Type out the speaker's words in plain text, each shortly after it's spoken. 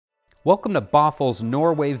Welcome to Bothell's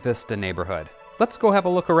Norway Vista neighborhood. Let's go have a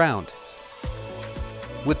look around.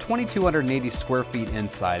 With 2,280 square feet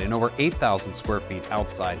inside and over 8,000 square feet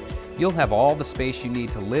outside, you'll have all the space you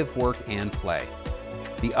need to live, work, and play.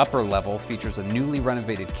 The upper level features a newly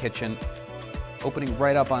renovated kitchen, opening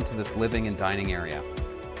right up onto this living and dining area.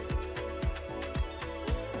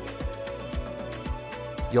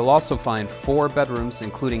 You'll also find 4 bedrooms,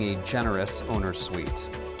 including a generous owner's suite.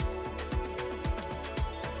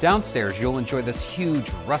 Downstairs, you'll enjoy this huge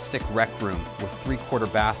rustic rec room with 3/4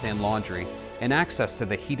 bath and laundry, and access to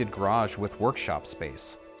the heated garage with workshop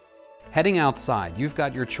space. Heading outside, you've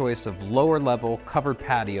got your choice of lower level covered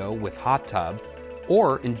patio with hot tub,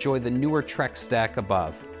 or enjoy the newer Trex deck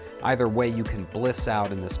above. Either way, you can bliss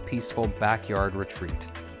out in this peaceful backyard retreat.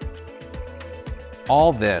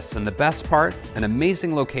 All this, and the best part, an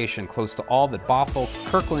amazing location close to all that Bothell,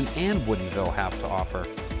 Kirkland, and Woodinville have to offer.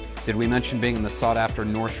 Did we mention being in the sought-after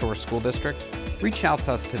North Shore School District? Reach out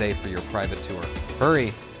to us today for your private tour.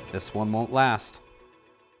 Hurry, this one won't last.